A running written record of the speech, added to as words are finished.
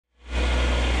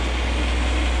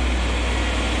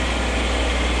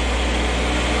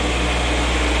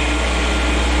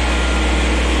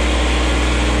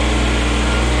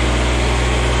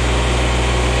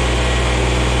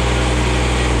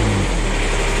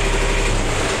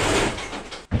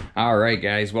All right,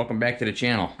 guys, welcome back to the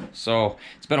channel. So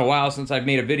it's been a while since I've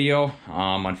made a video.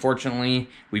 Unfortunately,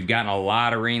 we've gotten a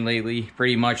lot of rain lately,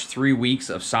 pretty much 3 weeks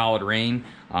of solid rain.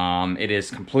 It has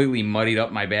completely muddied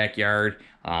up my backyard.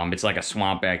 It's like a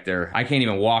swamp back there. I can't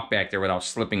even walk back there without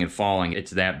slipping and falling. It's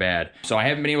that bad. So I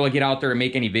haven't been able to get out there and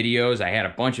make any videos. I had a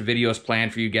bunch of videos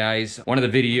planned for you guys. One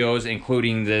of the videos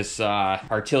including this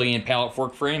Artillion pallet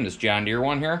fork frame, this John Deere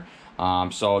one here.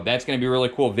 So that's going to be a really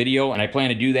cool video, and I plan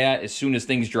to do that as soon as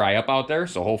things dry up out there,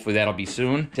 so hopefully that'll be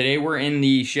soon. Today we're in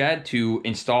the shed to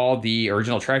install the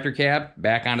original tractor cab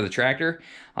back onto the tractor.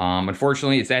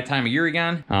 Unfortunately, it's that time of year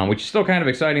again, which is still kind of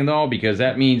exciting though, because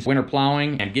that means winter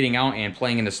plowing and getting out and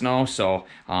playing in the snow, so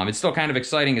it's still kind of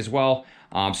exciting as well.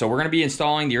 So we're going to be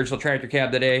installing the original tractor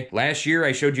cab today. Last year,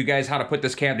 I showed you guys how to put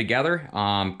this cab together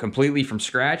completely from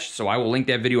scratch, so I will link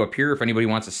that video up here if anybody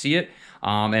wants to see it.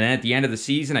 And then at the end of the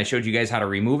season, I showed you guys how to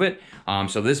remove it.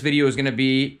 So this video is going to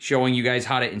be showing you guys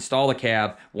how to install the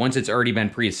cab once it's already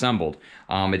been pre-assembled.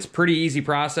 It's a pretty easy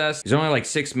process. There's only like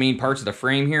 6 main parts of the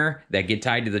frame here that get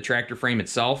tied to the tractor frame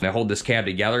itself that hold this cab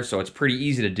together, so it's pretty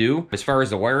easy to do. As far as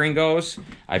the wiring goes,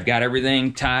 I've got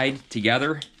everything tied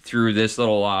together through this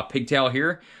little pigtail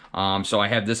here. So I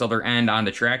have this other end on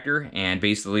the tractor, and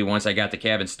basically once I got the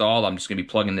cab installed, I'm just going to be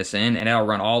plugging this in, and that'll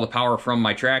run all the power from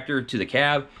my tractor to the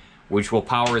cab, which will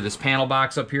power this panel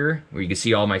box up here, where you can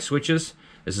see all my switches.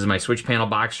 This is my switch panel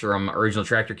box from original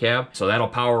tractor cab. So that'll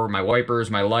power my wipers,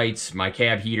 my lights, my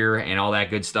cab heater, and all that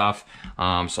good stuff.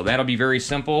 So that'll be very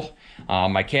simple.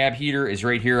 My cab heater is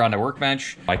right here on the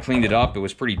workbench. I cleaned it up. It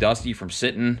was pretty dusty from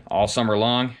sitting all summer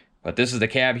long. But this is the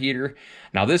cab heater.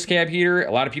 Now this cab heater,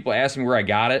 a lot of people ask me where I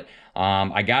got it.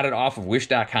 I got it off of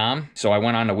wish.com. So I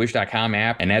went on the wish.com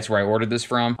app, and that's where I ordered this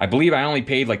from. I believe I only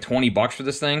paid like 20 bucks for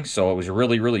this thing, so it was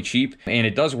really, really cheap. And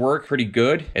it does work pretty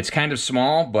good. It's kind of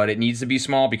small, but it needs to be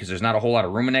small because there's not a whole lot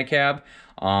of room in that cab.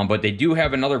 But they do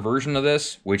have another version of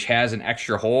this, which has an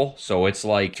extra hole. So it's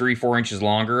like 3-4 inches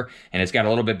longer, and it's got a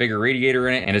little bit bigger radiator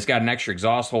in it, and it's got an extra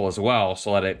exhaust hole as well,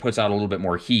 so that it puts out a little bit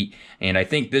more heat. And I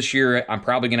think this year I'm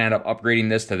probably gonna end up upgrading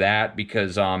this to that,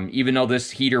 because even though this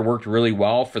heater worked really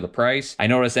well for the price, I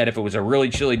noticed that if it was a really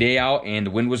chilly day out and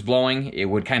the wind was blowing, it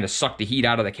would kind of suck the heat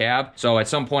out of the cab. So at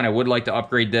some point I would like to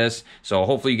upgrade this. So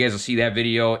hopefully you guys will see that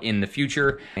video in the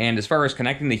future. And as far as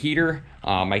connecting the heater,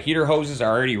 my heater hoses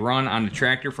are already run on the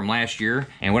tractor from last year,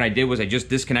 and what I did was I just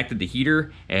disconnected the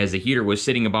heater, as the heater was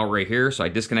sitting about right here. So I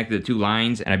disconnected the 2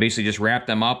 lines, and I basically just wrapped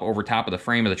them up over top of the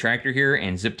frame of the tractor here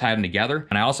and zip tied them together.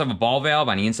 And I also have a ball valve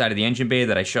on the inside of the engine bay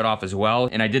that I shut off as well,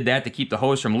 and I did that to keep the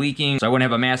hose from leaking, so I wouldn't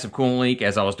have a massive coolant leak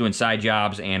as I was doing side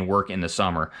jobs and work in the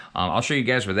summer. I'll show you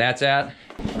guys where that's at.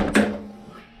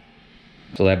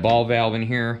 So that ball valve in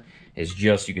here is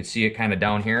just, you can see it kind of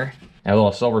down here. That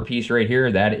little silver piece right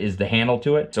here, that is the handle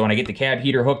to it. So when I get the cab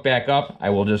heater hooked back up,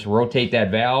 I will just rotate that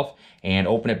valve and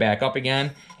open it back up again,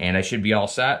 and I should be all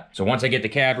set. So once I get the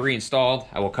cab reinstalled,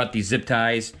 I will cut these zip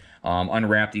ties,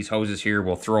 unwrap these hoses here,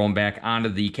 we'll throw them back onto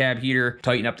the cab heater,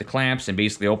 tighten up the clamps, and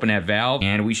basically open that valve,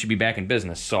 and we should be back in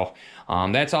business. So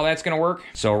that's how that's gonna work.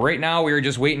 So right now we are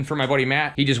just waiting for my buddy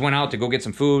Matt. He just went out to go get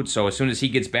some food, so as soon as he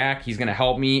gets back, he's gonna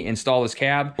help me install this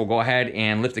cab. We'll go ahead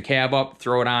and lift the cab up,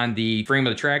 throw it on the frame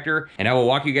of the tractor, and I will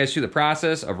walk you guys through the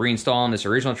process of reinstalling this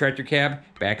original tractor cab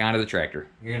back onto the tractor.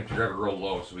 You're gonna have to drive it real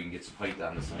low so we can get some height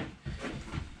on this thing.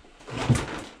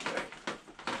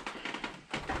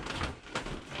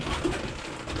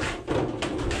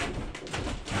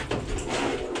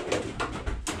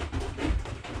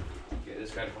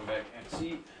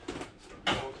 Seat.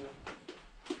 Got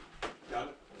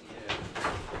it? Yeah.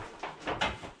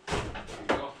 There you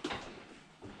go.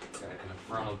 Got it in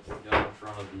front of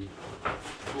the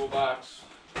toolbox.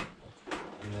 And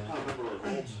then I don't remember where it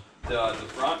holds. The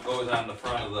front goes on the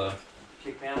front of the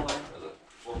kick panel there, or the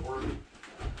floorboard.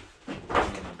 And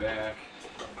the back,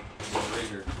 right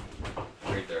here,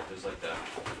 right there, just like that.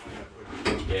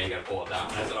 Yeah, you gotta pull it down.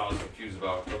 That's what I was confused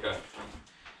about. Okay.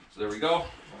 So there we go.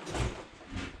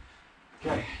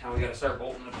 Okay, now we gotta start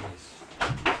bolting it in place.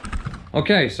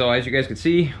 Okay, so as you guys can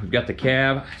see, we've got the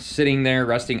cab sitting there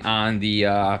resting on the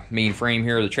main frame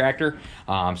here of the tractor.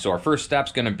 So our first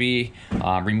step's gonna be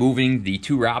removing the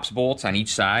 2 ROPS bolts on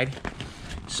each side.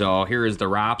 So here is the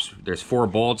ROPS. There's 4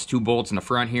 bolts, 2 bolts in the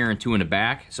front here and 2 in the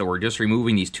back. So we're just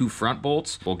removing these 2 front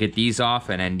bolts. We'll get these off,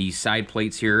 and then these side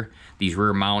plates here, these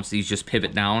rear mounts, these just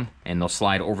pivot down and they'll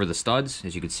slide over the studs,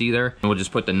 as you can see there. And we'll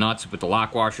just put the nuts with the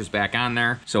lock washers back on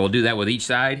there. So we'll do that with each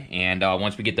side, and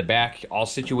once we get the back all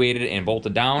situated and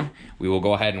bolted down, we will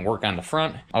go ahead and work on the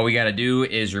front. All we gotta do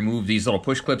is remove these little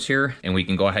push clips here, and we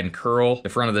can go ahead and curl the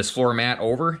front of this floor mat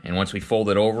over, and once we fold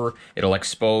it over, it'll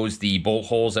expose the bolt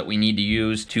holes that we need to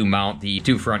use use to mount the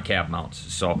 2 front cab mounts.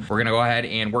 So we're gonna go ahead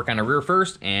and work on the rear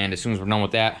first, and as soon as we're done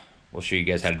with that, we'll show you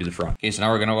guys how to do the front. Okay, so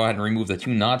now we're gonna go ahead and remove the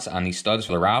 2 nuts on these studs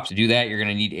for the ROPS. To do that, you're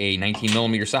gonna need a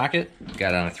 19mm socket.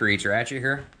 Got it on a 3/8 ratchet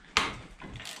here.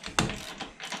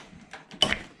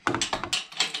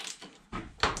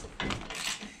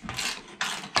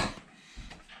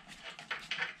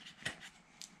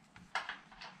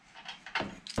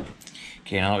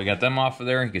 Okay, now that we got them off of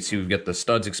there, you can see we've got the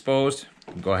studs exposed.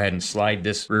 Go ahead and slide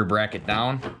this rear bracket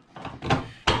down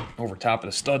over top of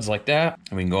the studs like that.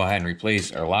 And we can go ahead and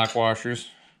replace our lock washers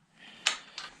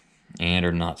and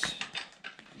our nuts.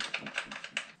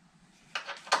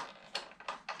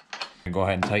 Go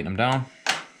ahead and tighten them down.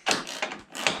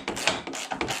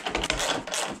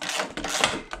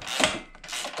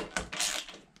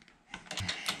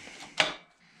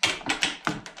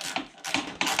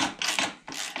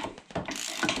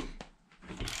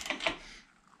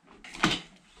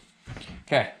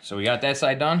 Okay, so we got that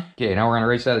side done. Okay, now we're on the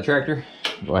right side of the tractor.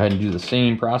 Go ahead and do the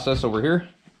same process over here.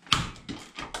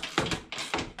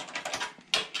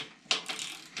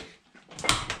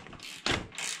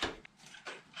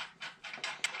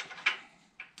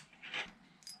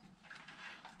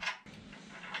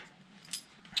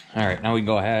 All right, now we can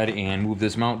go ahead and move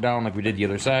this mount down like we did the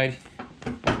other side.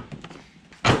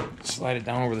 Slide it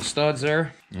down over the studs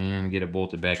there and get it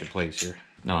bolted back in place here.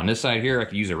 Now on this side here, I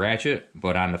could use a ratchet,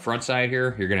 but on the front side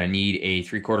here, you're gonna need a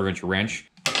 3/4 inch wrench.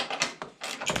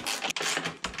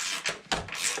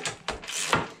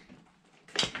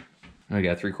 I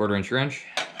got a 3/4 inch wrench.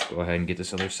 Go ahead and get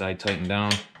this other side tightened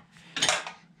down.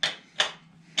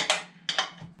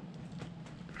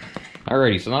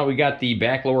 Alrighty, so now we got the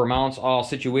back lower mounts all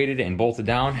situated and bolted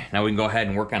down. Now we can go ahead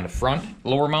and work on the front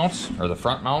lower mounts, or the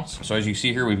front mounts. So as you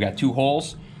see here, we've got 2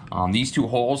 holes. These 2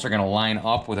 holes are going to line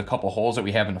up with a couple holes that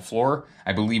we have in the floor.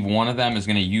 I believe one of them is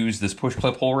going to use this push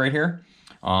clip hole right here.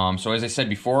 So as I said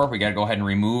before, we got to go ahead and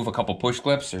remove a couple push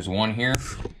clips. There's one here,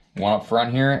 one up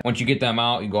front here. Once you get them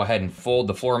out, you go ahead and fold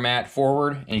the floor mat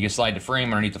forward, and you can slide the frame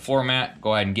underneath the floor mat.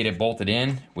 Go ahead and get it bolted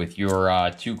in with your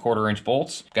 2/4 inch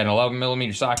bolts. Got an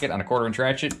 11mm socket on a 1/4 inch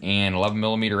ratchet and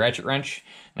 11mm ratchet wrench.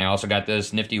 And I also got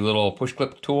this nifty little push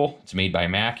clip tool. It's made by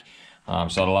Mac.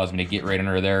 So it allows me to get right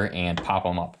under there and pop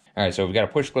them up. All right, so we've got a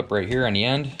push clip right here on the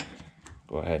end.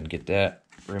 Go ahead and get that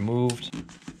removed.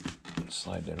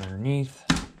 Slide that underneath.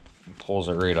 And pulls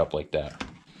it right up like that.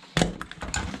 All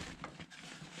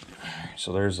right,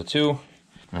 so there's the 2.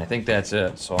 And I think that's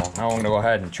it. So now I'm gonna go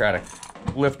ahead and try to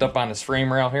lift up on this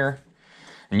frame rail here.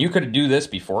 And you could do this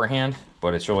beforehand,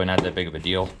 but it's really not that big of a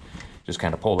deal. Just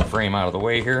kind of pull the frame out of the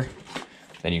way here.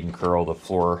 Then you can curl the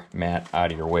floor mat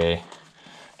out of your way,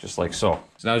 just like so.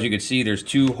 So now as you can see, there's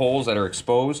 2 holes that are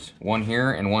exposed, one here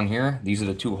and one here. These are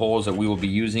the 2 holes that we will be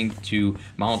using to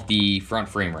mount the front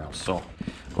frame rails. So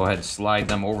go ahead and slide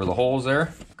them over the holes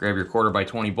there. Grab your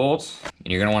 1/4x20 bolts,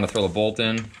 and you're gonna wanna throw the bolt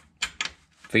in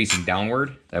facing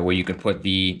downward. That way you can put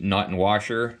the nut and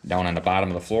washer down on the bottom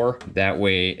of the floor. That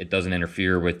way it doesn't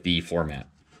interfere with the floor mat.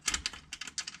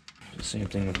 The same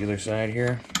thing with the other side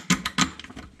here.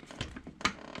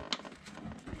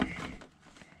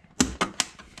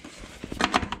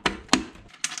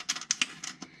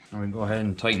 Now we can go ahead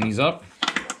and tighten these up.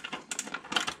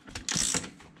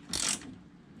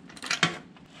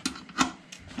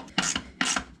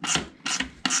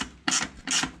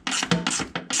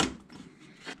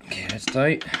 Okay, that's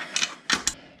tight.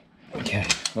 Okay,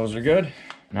 those are good.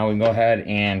 Now we can go ahead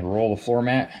and roll the floor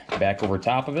mat back over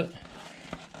top of it.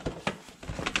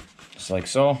 Just like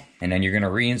so. And then you're gonna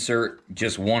reinsert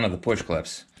just one of the push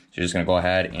clips. So you're just gonna go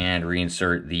ahead and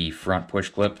reinsert the front push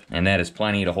clip, and that is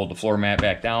plenty to hold the floor mat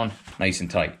back down nice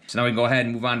and tight. So now we can go ahead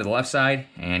and move on to the left side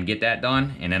and get that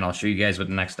done, and then I'll show you guys what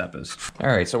the next step is. All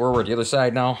right, so we're at the other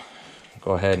side now.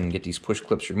 Go ahead and get these push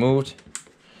clips removed.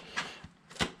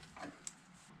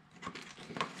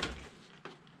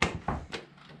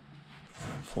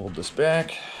 Fold this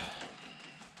back.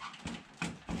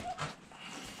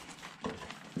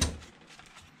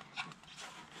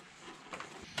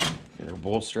 Get our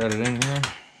bolts threaded in here.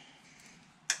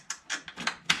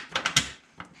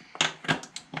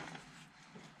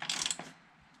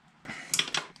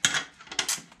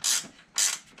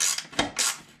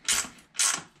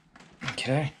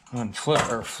 Okay, and flip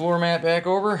our floor mat back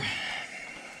over.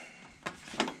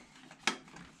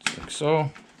 Just like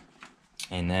so.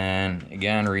 And then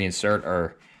again, reinsert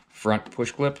our front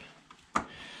push clip.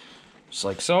 Just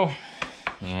like so.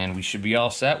 And we should be all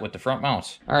set with the front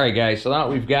mounts. All right, guys, so now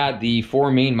we've got the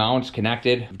 4 main mounts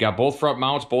connected. We've got both front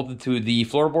mounts bolted to the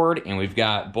floorboard, and we've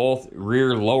got both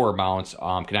rear lower mounts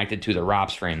connected to the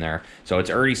ROPS frame there. So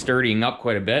it's already sturdying up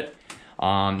quite a bit.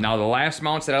 Now the last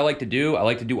mounts that I like to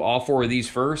do all 4 of these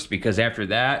first, because after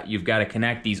that you've got to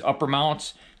connect these upper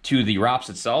mounts to the ROPS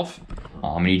itself.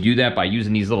 And you do that by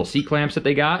using these little C-clamps that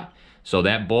they got. So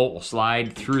that bolt will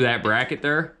slide through that bracket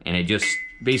there, and it just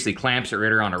basically clamps it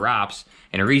right around the ROPS.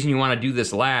 And the reason you want to do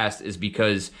this last is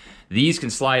because these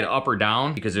can slide up or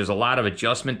down, because there's a lot of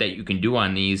adjustment that you can do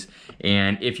on these.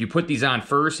 And if you put these on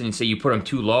first and say you put them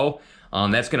too low,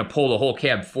 that's going to pull the whole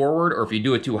cab forward, or if you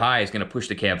do it too high, it's going to push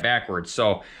the cab backwards.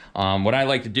 So what I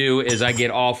like to do is I get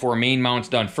all 4 main mounts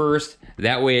done first.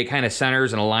 That way it kind of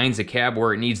centers and aligns the cab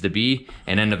where it needs to be.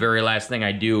 And then the very last thing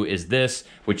I do is this,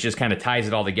 which just kind of ties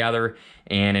it all together.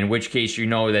 And in which case you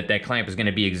know that that clamp is going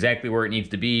to be exactly where it needs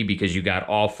to be, because you got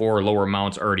all 4 lower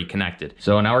mounts already connected.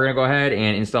 So now we're going to go ahead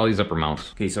and install these upper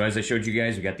mounts. Okay, so as I showed you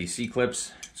guys, we got these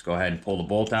C-clips. Let's go ahead and pull the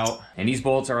bolt out. And these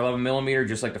bolts are 11 millimeter,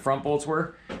 just like the front bolts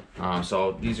were.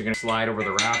 So these are going to slide over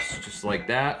the ROPS just like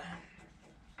that.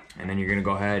 And then you're going to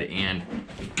go ahead and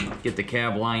get the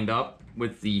cab lined up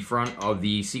with the front of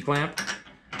the C-clamp.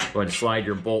 Go ahead and slide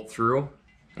your bolt through.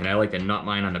 And I like to nut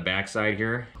mine on the back side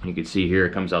here. You can see here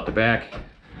it comes out the back.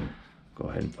 Go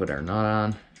ahead and put our nut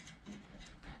on.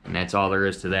 And that's all there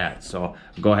is to that. So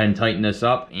go ahead and tighten this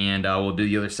up, and we'll do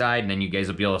the other side, and then you guys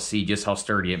will be able to see just how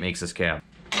sturdy it makes this cab.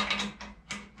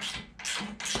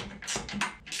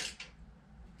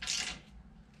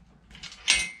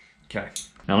 Okay.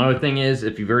 Now another thing is,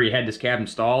 if you've already had this cab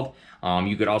installed,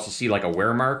 you could also see like a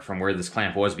wear mark from where this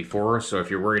clamp was before. So if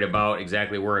you're worried about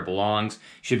exactly where it belongs, you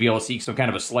should be able to see some kind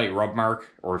of a slight rub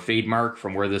mark or fade mark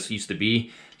from where this used to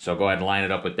be. So go ahead and line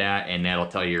it up with that, and that'll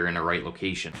tell you you're in the right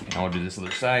location. And I'll do this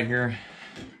other side here.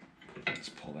 Let's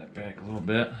pull that back a little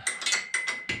bit.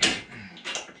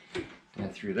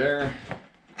 That through there.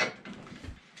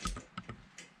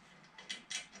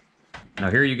 Now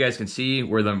here you guys can see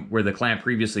where the clamp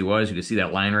previously was. You can see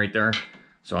that line right there.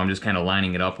 So I'm just kind of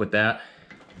lining it up with that.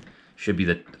 Should be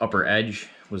the upper edge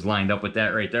was lined up with that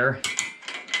right there.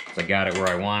 So I got it where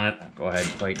I want it. Go ahead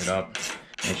and tighten it up.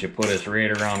 It should put us right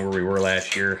around where we were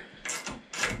last year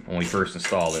when we first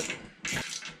installed it.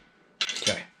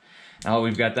 Okay. Now that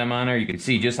we've got them on there, you can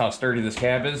see just how sturdy this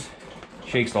cab is.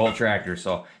 Shakes the whole tractor.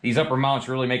 So these upper mounts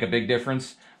really make a big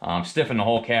difference. Stiffen the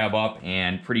whole cab up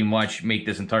and pretty much make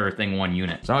this entire thing one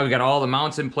unit. So now we've got all the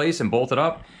mounts in place and bolted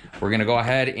up. We're gonna go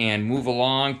ahead and move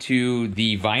along to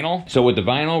the vinyl. So with the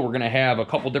vinyl, we're gonna have a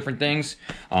couple different things.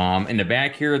 In the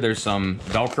back here, there's some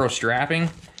Velcro strapping.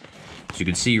 So you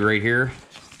can see right here,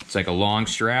 it's like a long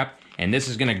strap. And this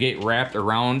is gonna get wrapped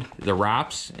around the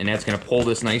ROPS, and that's gonna pull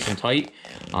this nice and tight.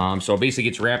 So it basically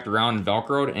gets wrapped around and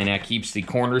Velcroed, and that keeps the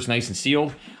corners nice and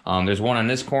sealed. There's one on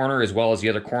this corner as well as the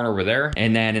other corner over there.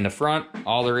 And then in the front,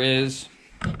 all there is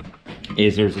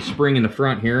there's a spring in the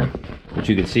front here, which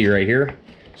you can see right here.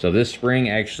 So this spring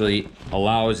actually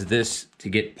allows this to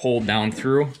get pulled down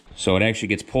through. So it actually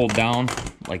gets pulled down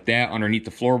like that underneath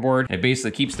the floorboard. It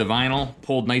basically keeps the vinyl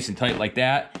pulled nice and tight like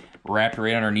that, wrapped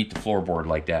right underneath the floorboard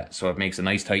like that. So it makes a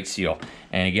nice tight seal.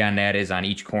 And again, that is on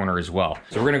each corner as well.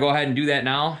 So we're gonna go ahead and do that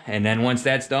now. And then once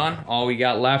that's done, all we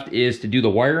got left is to do the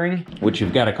wiring, which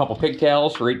you've got a couple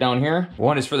pigtails right down here.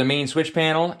 One is for the main switch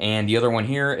panel, and the other one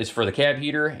here is for the cab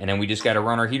heater. And then we just gotta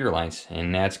run our heater lines,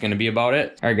 and that's gonna be about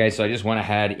it. All right guys, so I just went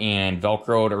ahead and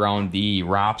Velcroed around the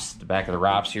ROPS, the back of the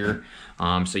ROPS here.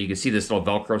 So you can see this little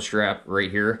Velcro strap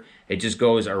right here. It just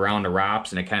goes around the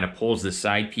ROPS and it kind of pulls the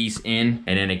side piece in,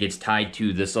 and then it gets tied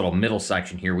to this little middle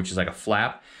section here, which is like a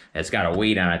flap that's got a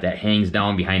weight on it that hangs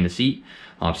down behind the seat.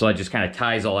 So that just kind of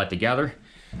ties all that together.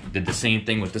 Did the same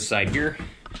thing with this side here.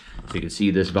 So you can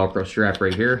see this Velcro strap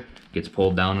right here gets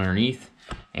pulled down underneath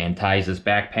and ties this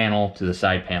back panel to the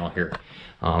side panel here.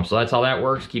 So that's how that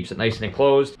works, keeps it nice and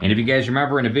enclosed. And if you guys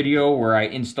remember in a video where I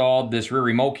installed this rear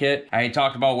remote kit, I had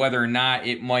talked about whether or not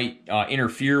it might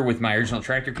interfere with my original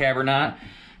tractor cab or not.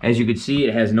 As you can see,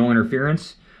 it has no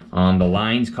interference. The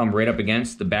lines come right up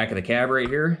against the back of the cab right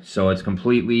here. So it's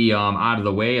completely out of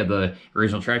the way of the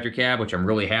original tractor cab, which I'm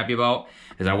really happy about,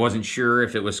 because I wasn't sure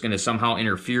if it was gonna somehow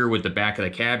interfere with the back of the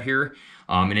cab here.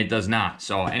 And it does not.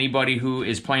 So anybody who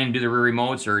is planning to do the rear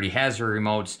remotes or already has rear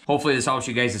remotes, hopefully this helps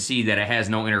you guys to see that it has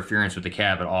no interference with the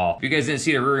cab at all. If you guys didn't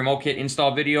see the rear remote kit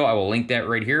install video, I will link that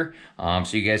right here,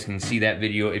 so you guys can see that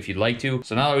video if you'd like to.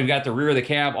 So now that we've got the rear of the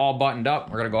cab all buttoned up,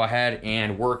 we're gonna go ahead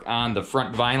and work on the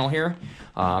front vinyl here.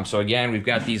 So again, we've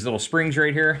got these little springs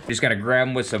right here. Just gotta grab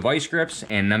them with some vice grips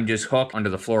and them just hook under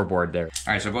the floorboard there.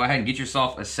 All right, so go ahead and get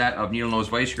yourself a set of needle nose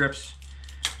vice grips.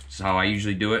 This is how I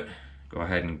usually do it. Go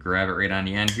ahead and grab it right on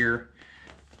the end here.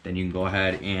 Then you can go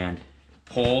ahead and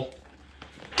pull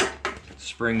the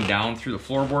spring down through the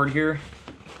floorboard here.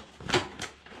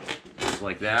 Just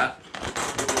like that.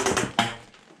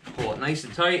 Pull it nice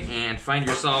and tight and find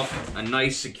yourself a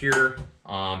nice secure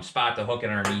spot to hook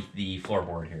it underneath the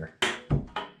floorboard here.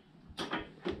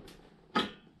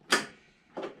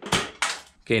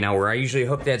 Okay, now where I usually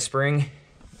hook that spring,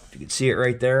 if you can see it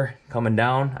right there coming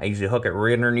down, I usually hook it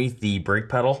right underneath the brake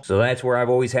pedal. So that's where I've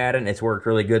always had it, and it's worked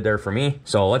really good there for me.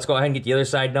 So let's go ahead and get the other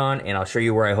side done, and I'll show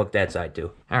you where I hooked that side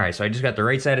to. All right, so I just got the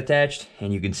right side attached,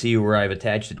 and you can see where I've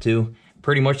attached it to.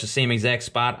 Pretty much the same exact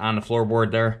spot on the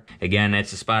floorboard there. Again,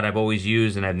 that's the spot I've always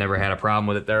used, and I've never had a problem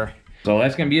with it there. So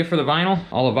that's gonna be it for the vinyl.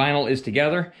 All the vinyl is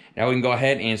together. Now we can go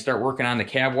ahead and start working on the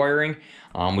cab wiring,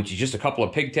 which is just a couple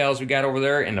of pigtails we got over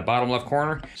there in the bottom left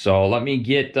corner. So let me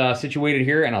get situated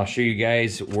here and I'll show you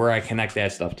guys where I connect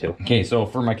that stuff to. Okay, so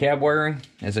for my cab wiring,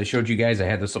 as I showed you guys, I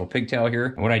have this little pigtail here.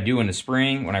 And what I do in the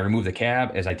spring, when I remove the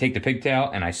cab, is I take the pigtail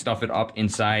and I stuff it up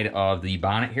inside of the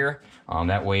bonnet here.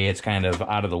 That way it's kind of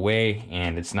out of the way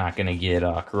and it's not gonna get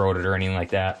corroded or anything like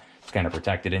that. It's kind of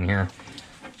protected in here.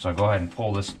 So I'll go ahead and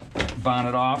pull this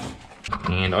bonnet off.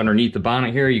 And underneath the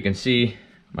bonnet here, you can see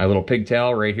my little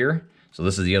pigtail right here. So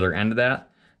this is the other end of that.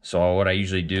 So what I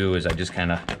usually do is I just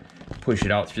kind of push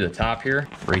it out through the top here,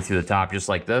 right through the top just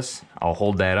like this. I'll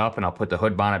hold that up and I'll put the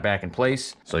hood bonnet back in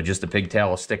place. So just the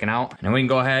pigtail is sticking out. And we can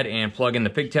go ahead and plug in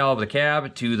the pigtail of the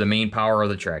cab to the main power of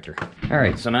the tractor. All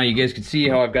right, so now you guys can see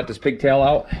how I've got this pigtail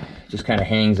out. It just kind of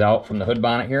hangs out from the hood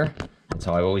bonnet here. That's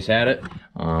how I've always had it.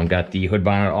 Got the hood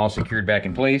bonnet all secured back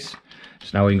in place.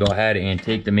 So now we can go ahead and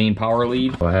take the main power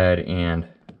lead. Go ahead and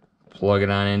plug it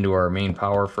on into our main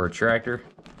power for a tractor.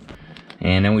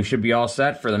 And then we should be all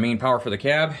set for the main power for the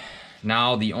cab.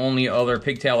 Now the only other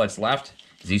pigtail that's left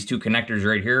is these two connectors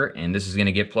right here, and this is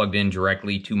gonna get plugged in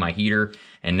directly to my heater,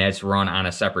 and that's run on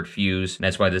a separate fuse.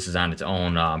 That's why this is on its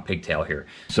own pigtail here.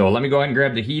 So let me go ahead and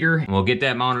grab the heater, and we'll get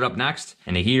that mounted up next.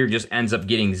 And the heater just ends up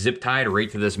getting zip tied right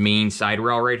to this main side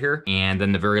rail right here. And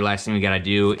then the very last thing we gotta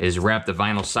do is wrap the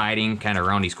vinyl siding kind of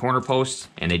around these corner posts,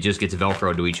 and it just gets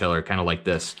Velcroed to each other, kind of like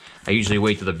this. I usually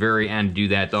wait to the very end to do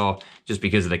that though, just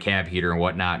because of the cab heater and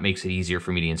whatnot. It makes it easier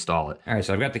for me to install it. All right,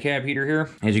 so I've got the cab heater here.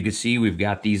 As you can see, we've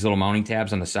got these little mounting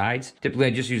tabs on the sides. Typically, I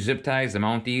just use zip ties to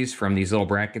mount these from these little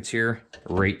brackets here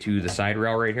right to the side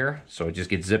rail right here. So it just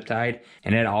gets zip tied.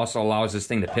 And it also allows this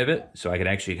thing to pivot. So I could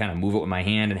actually kind of move it with my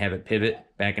hand and have it pivot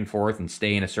back and forth and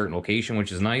stay in a certain location,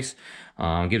 which is nice.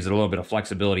 Gives it a little bit of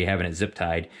flexibility having it zip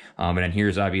tied. And then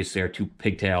here's obviously our two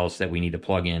pigtails that we need to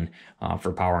plug in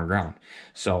for power and ground.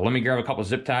 So let me grab a couple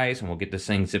zip ties and we'll get this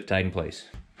thing zip tied in place.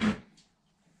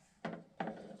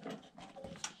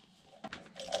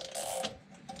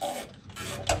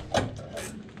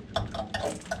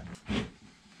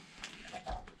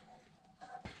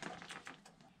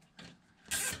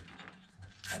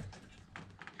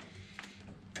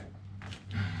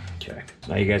 Okay,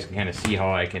 so now you guys can kind of see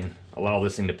how I can allow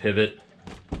this thing to pivot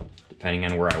depending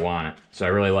on where I want it. So I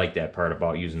really like that part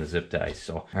about using the zip ties.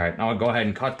 So, all right, now I'll go ahead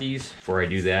and cut these. Before I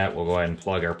do that, we'll go ahead and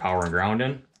plug our power and ground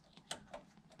in.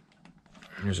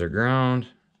 Here's our ground.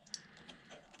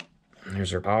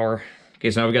 There's our power. Okay,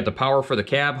 so now we've got the power for the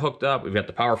cab hooked up. We've got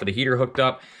the power for the heater hooked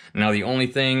up. Now the only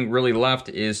thing really left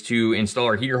is to install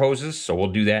our heater hoses. So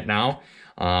we'll do that now.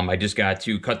 I just got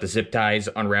to cut the zip ties,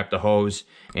 unwrap the hose,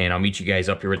 and I'll meet you guys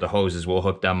up here with the hoses. We'll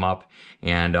hook them up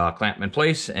and clamp them in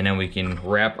place, and then we can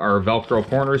wrap our Velcro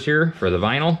corners here for the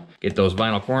vinyl. Get those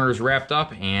vinyl corners wrapped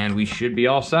up, and we should be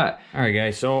all set. All right,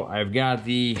 guys, so I've got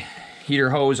the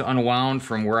heater hose unwound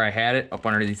from where I had it up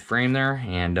underneath the frame there,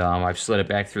 and I've slid it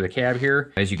back through the cab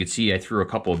here. As you can see, I threw a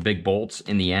couple of big bolts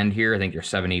in the end here. I think they're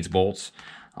 7/8 bolts.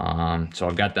 So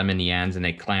I've got them in the ends and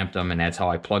they clamped them, and that's how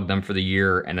I plugged them for the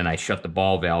year, and then I shut the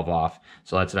ball valve off.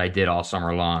 So that's what I did all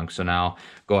summer long. So now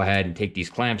go ahead and take these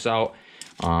clamps out,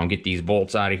 get these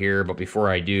bolts out of here. But before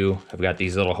I do, I've got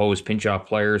these little hose pinch off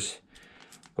pliers.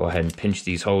 Go ahead and pinch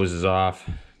these hoses off.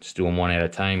 Just do them one at a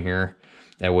time here.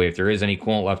 That way if there is any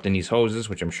coolant left in these hoses,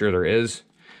 which I'm sure there is,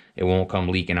 it won't come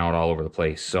leaking out all over the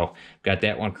place. So got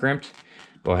that one crimped.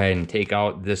 Go ahead and take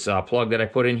out this plug that I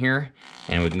put in here,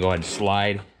 and we can go ahead and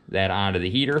slide that onto the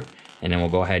heater, and then we'll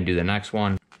go ahead and do the next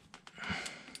one.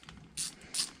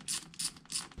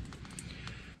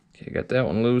 Okay, got that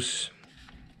one loose.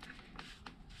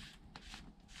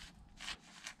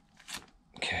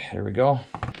 Okay, there we go.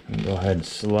 Go ahead and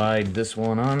slide this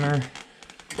one on there.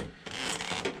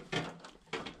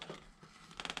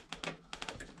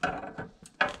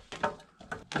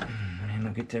 And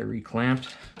we'll get that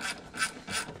reclamped.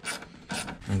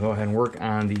 And go ahead and work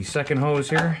on the second hose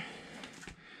here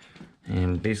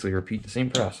and basically repeat the same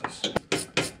process.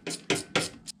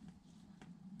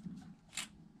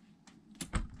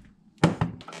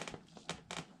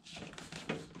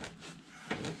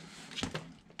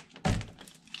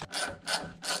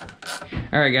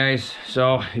 All right, guys,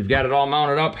 so we've got it all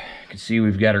mounted up. You can see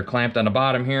we've got her clamped on the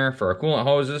bottom here for our coolant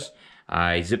hoses.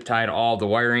 I zip tied all the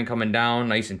wiring coming down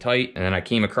nice and tight, and then I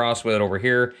came across with it over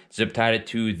here, zip tied it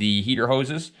to the heater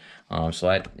hoses. So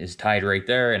that is tied right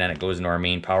there, and then it goes into our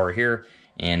main power here.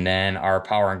 And then our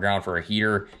power and ground for our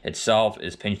heater itself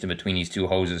is pinched in between these two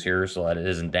hoses here so that it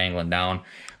isn't dangling down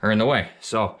or in the way.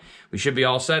 So we should be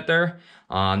all set there.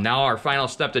 Now our final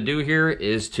step to do here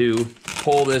is to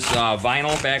pull this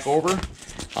vinyl back over.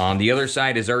 The other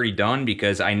side is already done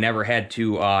because I never had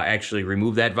to actually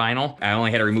remove that vinyl. I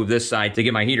only had to remove this side to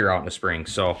get my heater out in the spring.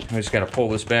 So I just gotta pull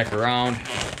this back around,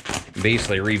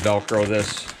 basically re-Velcro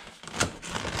this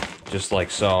just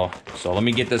like so. So let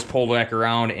me get this pulled back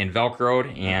around and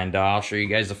Velcroed, and I'll show you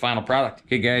guys the final product.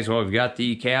 Okay guys, well we've got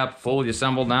the cab fully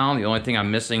assembled now. The only thing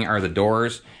I'm missing are the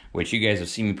doors, which you guys have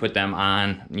seen me put them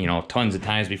on, you know, tons of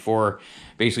times before.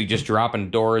 Basically just dropping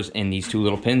doors in these two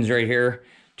little pins right here.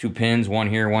 2 pins, one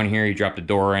here, you drop the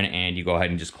door in and you go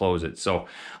ahead and just close it. So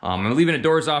I'm leaving the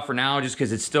doors off for now just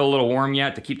because it's still a little warm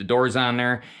yet to keep the doors on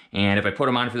there. And if I put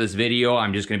them on for this video,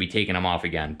 I'm just gonna be taking them off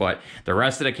again. But the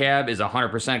rest of the cab is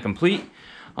 100% complete.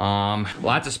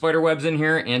 Lots of spider webs in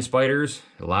here and spiders,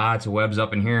 lots of webs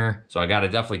up in here. So I gotta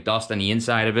definitely dust on the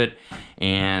inside of it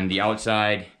and the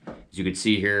outside. As you can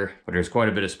see here, but there's quite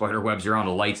a bit of spider webs around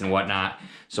the lights and whatnot.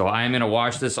 So I'm gonna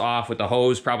wash this off with the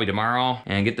hose probably tomorrow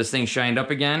and get this thing shined up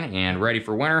again and ready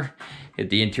for winter. Get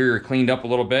the interior cleaned up a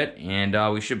little bit,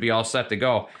 and we should be all set to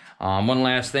go. One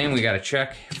last thing, we gotta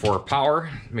check for power,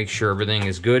 make sure everything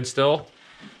is good still.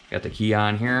 Got the key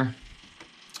on here.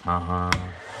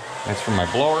 That's for my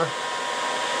blower.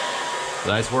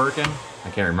 That's working. I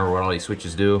can't remember what all these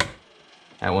switches do.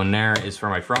 That one there is for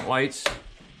my front lights.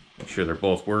 Make sure they're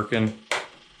both working.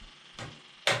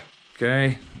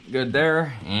 Okay, good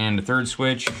there. And the third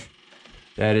switch,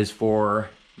 that is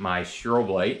for my strobe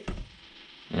light.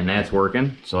 And that's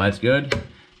working, so that's good.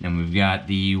 Then we've got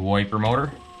the wiper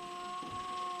motor.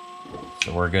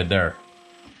 So we're good there.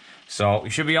 So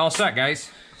we should be all set, guys.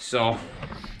 So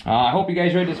I hope you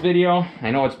guys enjoyed this video.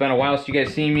 I know it's been a while since you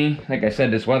guys seen me. Like I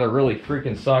said, this weather really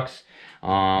freaking sucks. A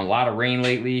lot of rain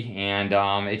lately, and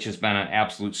it's just been an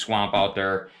absolute swamp out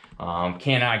there.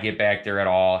 Cannot get back there at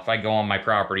all. If I go on my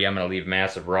property, I'm gonna leave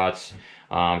massive ruts.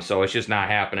 So it's just not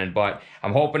happening, but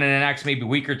I'm hoping in the next maybe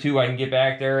week or two I can get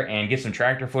back there and get some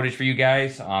tractor footage for you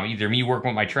guys. Either me working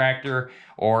with my tractor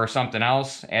or something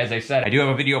else. As I said, I do have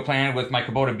a video planned with my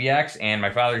Kubota BX and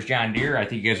my father's John Deere. I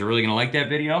think you guys are really gonna like that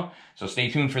video, so stay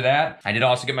tuned for that. I did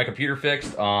also get my computer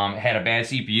fixed. Had a bad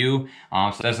CPU,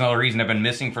 so that's another reason I've been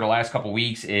missing for the last couple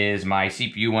weeks is my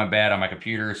CPU went bad on my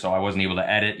computer, so I wasn't able to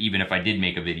edit even if I did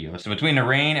make a video. So between the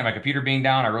rain and my computer being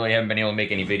down, I really haven't been able to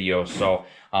make any videos. So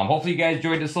hopefully you guys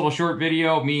enjoyed this little short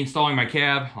video, me installing my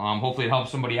cab. Hopefully it helps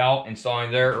somebody out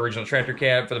installing their original tractor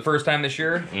cab for the first time this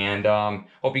year. And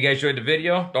hope you guys enjoyed the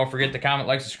video. Don't forget to comment,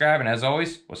 like, subscribe, and as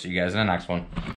always, we'll see you guys in the next one.